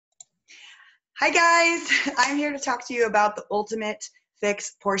Hi guys, I'm here to talk to you about the Ultimate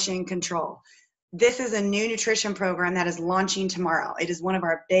Fix Portion Control. This is a new nutrition program that is launching tomorrow. It is one of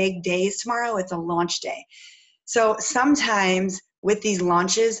our big days tomorrow. It's a launch day. So sometimes with these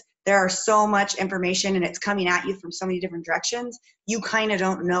launches, there are so much information and it's coming at you from so many different directions, you kind of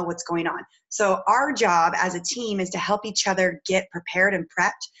don't know what's going on. So our job as a team is to help each other get prepared and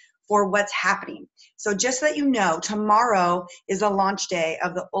prepped for what's happening. So just so that you know, tomorrow is the launch day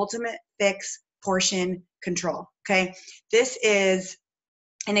of the Ultimate Fix Portion Control, okay? This is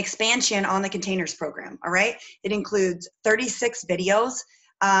an expansion on the containers program, all right? It includes 36 videos.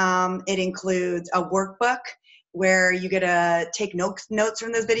 It includes a workbook where you get to take notes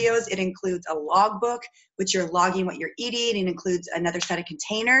from those videos. It includes a logbook, which you're logging what you're eating. It includes another set of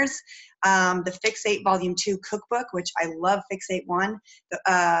containers. The Fixate Volume 2 cookbook, which I love Fixate 1.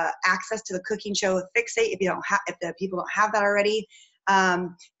 The, access to the cooking show with Fixate if the people don't have that already.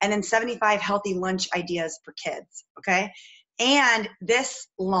 And then 75 healthy lunch ideas for kids, okay? And this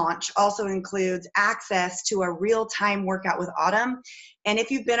launch also includes access to a real-time workout with Autumn. And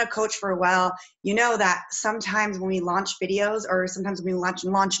if you've been a coach for a while, you know that sometimes when we launch videos or sometimes when we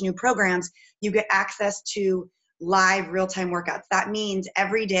launch new programs, you get access to live real-time workouts. That means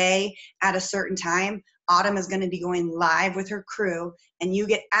every day at a certain time, Autumn is going to be going live with her crew, and you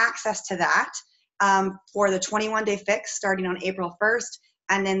get access to that for the 21-day fix starting on April 1st,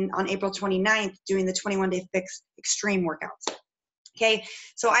 and then on April 29th, doing the 21-day fix extreme workouts. Okay,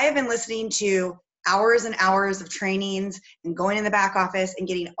 so I have been listening to hours and hours of trainings and going in the back office and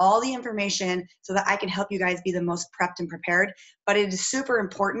getting all the information so that I can help you guys be the most prepped and prepared. But it is super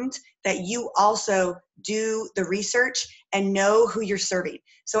important that you also do the research and know who you're serving.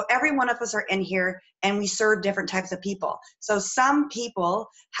 So every one of us are in here and we serve different types of people. So some people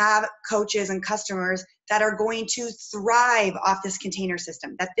have coaches and customers that are going to thrive off this container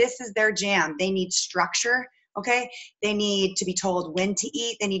system, that this is their jam. They need structure. Okay, they need to be told when to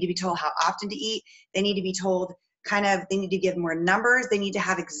eat. They need to be told how often to eat. They need to be told they need to give more numbers. They need to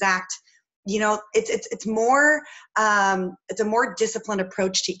have exact, it's a more disciplined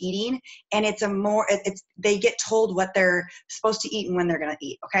approach to eating, and they get told what they're supposed to eat and when they're going to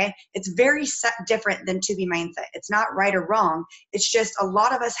eat. Okay, it's very different than to be mindset. It's not right or wrong. It's just a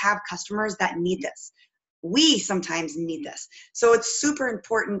lot of us have customers that need this. We sometimes need this. So it's super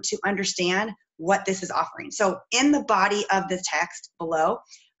important to understand what this is offering. So in the body of the text below,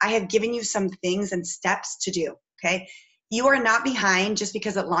 I have given you some things and steps to do, okay? You are not behind just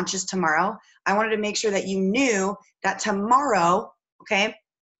because it launches tomorrow. I wanted to make sure that you knew that tomorrow, okay,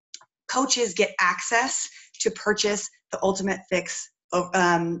 coaches get access to purchase the Ultimate Fix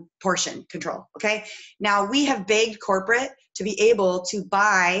portion control, okay? Now, we have begged corporate to be able to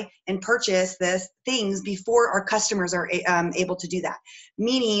buy and purchase this things before our customers are able to do that.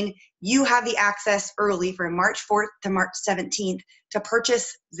 Meaning, you have the access early from March 4th to March 17th to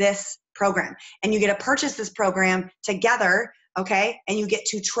purchase this program. And you get to purchase this program together, okay? And you get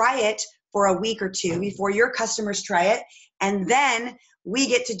to try it for a week or two before your customers try it. And then we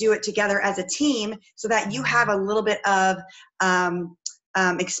get to do it together as a team so that you have a little bit of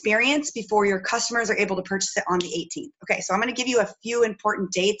experience before your customers are able to purchase it on the 18th. Okay, so I'm going to give you a few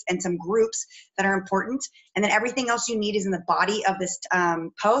important dates and some groups that are important, and then everything else you need is in the body of this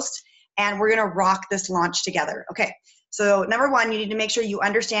post, and we're going to rock this launch together. Okay, so number one, you need to make sure you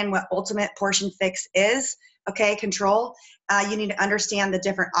understand what Ultimate Portion Fix is. Okay, control. You need to understand the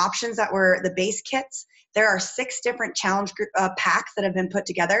different options that were the base kits. There are 6 different challenge group, packs that have been put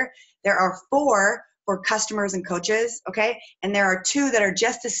together. There are 4 for customers and coaches, okay? And there are 2 that are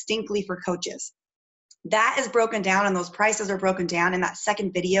just distinctly for coaches. That is broken down, and those prices are broken down in that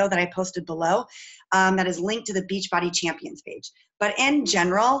second video that I posted below that is linked to the Beachbody Champions page. But in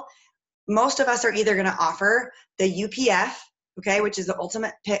general, most of us are either gonna offer the UPF, okay, which is the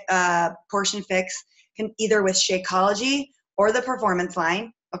Ultimate Portion Fix, either with Shakeology or the Performance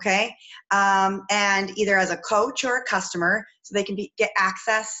line, okay? And either as a coach or a customer, so they can get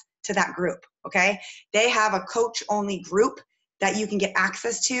access to that group, okay? They have a coach-only group that you can get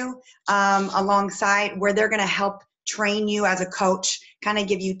access to alongside where they're gonna help train you as a coach, kind of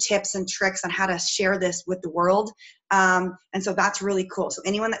give you tips and tricks on how to share this with the world. And so that's really cool. So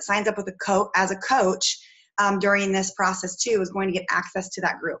anyone that signs up with as a coach during this process too is going to get access to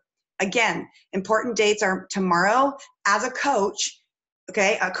that group. Again, important dates are tomorrow. As a coach,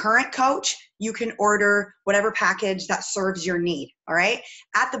 okay, a current coach, you can order whatever package that serves your need, all right?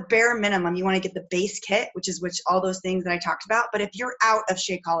 At the bare minimum, you wanna get the base kit, which all those things that I talked about, but if you're out of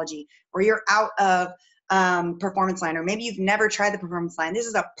Shakeology or you're out of Performance line, or maybe you've never tried the Performance line, this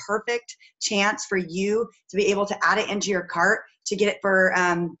is a perfect chance for you to be able to add it into your cart to get it for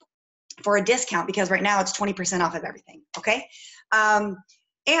for a discount, because right now it's 20% off of everything. Okay.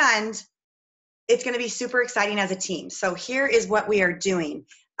 And it's going to be super exciting as a team. So here is what we are doing.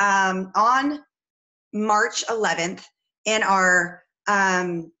 On March 11th in our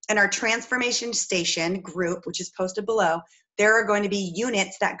transformation station group, which is posted below, there are going to be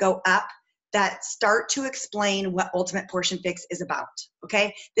units that go up that start to explain what Ultimate Portion Fix is about.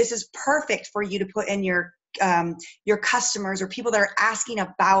 Okay. This is perfect for you to put in your customers or people that are asking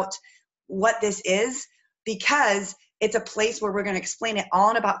about what this is, because it's a place where we're going to explain it all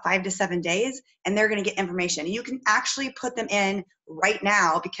in about 5 to 7 days, and they're going to get information. And you can actually put them in right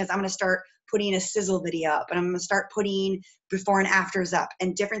now, because I'm going to start putting a sizzle video up, and I'm going to start putting before and afters up,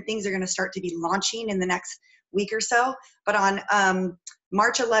 and different things are going to start to be launching in the next week or so. But on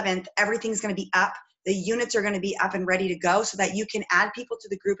March 11th, everything's going to be up. The units are going to be up and ready to go, so that you can add people to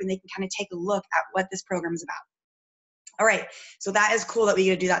the group and they can kind of take a look at what this program is about. All right, so that is cool that we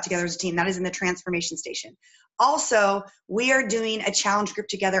get to do that together as a team. That is in the transformation station. Also, we are doing a challenge group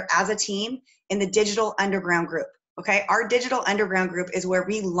together as a team in the digital underground group. Okay, our digital underground group is where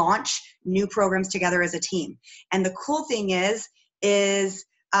we launch new programs together as a team. And the cool thing is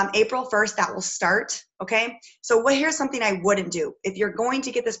April 1st, that will start. Okay, so here's something I wouldn't do. If you're going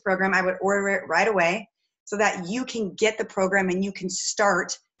to get this program, I would order it right away so that you can get the program and you can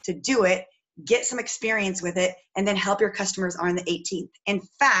start to do it, get some experience with it, and then help your customers on the 18th. In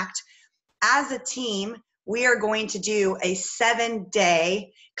fact, as a team, we are going to do a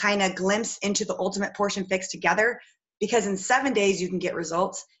 7-day kind of glimpse into the Ultimate Portion Fix together, because in 7 days you can get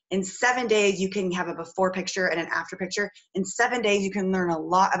results. In 7 days you can have a before picture and an after picture. In 7 days you can learn a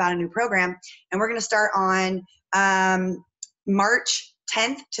lot about a new program. And we're going to start on March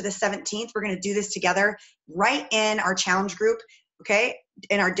 10th to the 17th. We're going to do this together right in our challenge group, okay,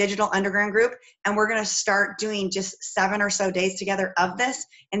 in our digital underground group. And we're going to start doing just 7 or so days together of this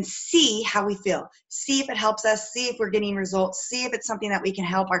and see how we feel. See if it helps us, see if we're getting results, see if it's something that we can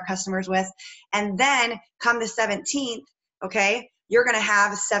help our customers with. And then come the 17th, okay, you're going to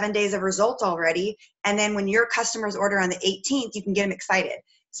have 7 days of results already. And then when your customers order on the 18th, you can get them excited.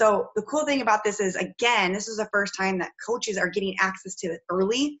 So the cool thing about this is, again, this is the first time that coaches are getting access to it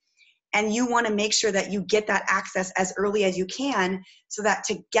early. And you want to make sure that you get that access as early as you can, so that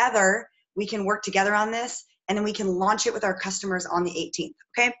together we can work together on this, and then we can launch it with our customers on the 18th.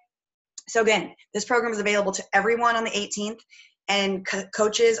 Okay. So again, this program is available to everyone on the 18th and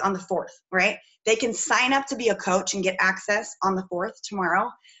coaches on the 4th, right? They can sign up to be a coach and get access on the 4th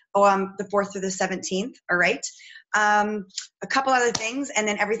tomorrow, the 4th through the 17th. All right. A couple other things, and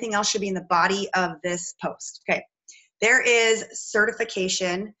then everything else should be in the body of this post. Okay. There is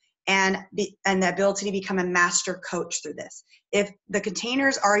certification and the ability to become a master coach through this. If the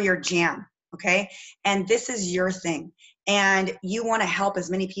containers are your jam, okay, and this is your thing, and you want to help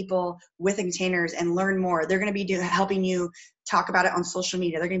as many people with the containers and learn more, they're going to be helping you talk about it on social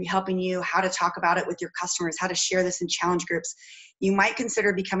media. They're going to be helping you how to talk about it with your customers, how to share this in challenge groups. You might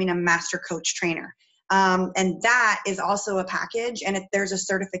consider becoming a master coach trainer. And that is also a package, and if there's a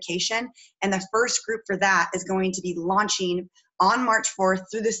certification, and the first group for that is going to be launching on March 4th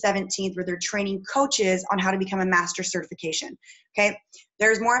through the 17th, where they're training coaches on how to become a master certification. Okay,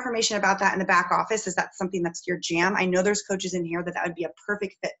 there's more information about that in the back office. Is that something that's your jam? I know there's coaches in here that would be a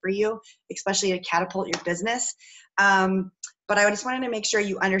perfect fit for you, especially to catapult your business. But I just wanted to make sure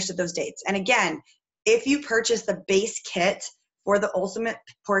you understood those dates. And again, if you purchase the base kit for the Ultimate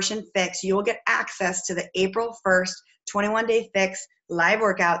Portion Fix, you will get access to the April 1st 21-day fix live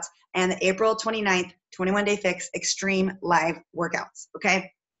workouts and the April 29th 21-day fix extreme live workouts. Okay,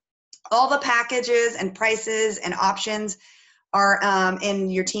 all the packages and prices and options are in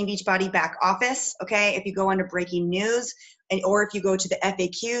your Team Beachbody back office. Okay, if you go under breaking news, or if you go to the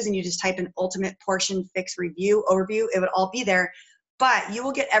FAQs and you just type in Ultimate Portion Fix review overview, it would all be there. But you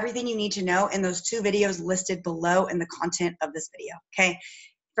will get everything you need to know in those 2 videos listed below in the content of this video. Okay,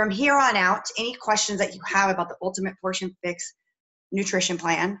 from here on out, any questions that you have about the Ultimate Portion Fix nutrition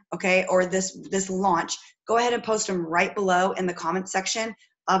plan, okay, or this launch, go ahead and post them right below in the comment section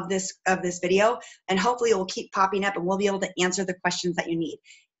of this video, and hopefully it will keep popping up and we'll be able to answer the questions that you need.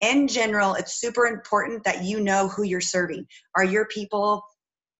 In general, it's super important that you know who you're serving. Are your people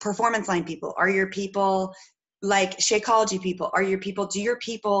performance line people? Are your people like Shakeology people? Are your people, do your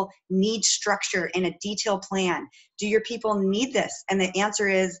people need structure and a detailed plan? Do your people need this? And the answer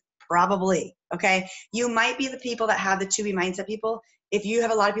is probably, okay? You might be the people that have the 2B mindset people. If you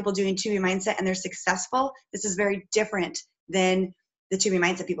have a lot of people doing 2B mindset and they're successful, this is very different than the 2B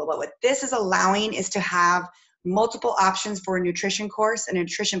mindset people. But what this is allowing is to have multiple options for a nutrition course, a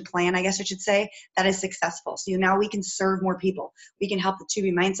nutrition plan, I guess I should say, that is successful. So now we can serve more people. We can help the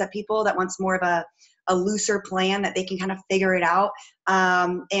 2B mindset people that wants more of a looser plan that they can kind of figure it out,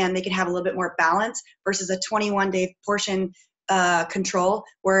 and they can have a little bit more balance versus a 21-day portion control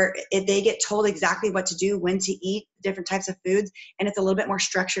where they get told exactly what to do, when to eat different types of foods, and it's a little bit more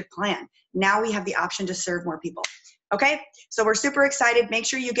structured plan. Now we have the option to serve more people. Okay, so we're super excited. Make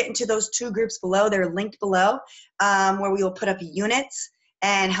sure you get into those 2 groups below. They're linked below, where we will put up units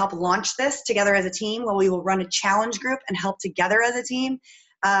and help launch this together as a team, where we will run a challenge group and help together as a team.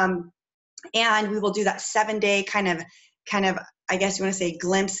 And we will do that 7-day kind of, I guess you want to say,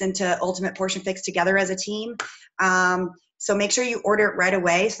 glimpse into Ultimate Portion Fix together as a team. So make sure you order it right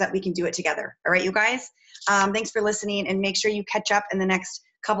away so that we can do it together. All right, you guys? Thanks for listening, and make sure you catch up in the next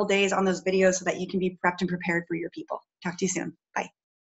couple days on those videos so that you can be prepped and prepared for your people. Talk to you soon. Bye.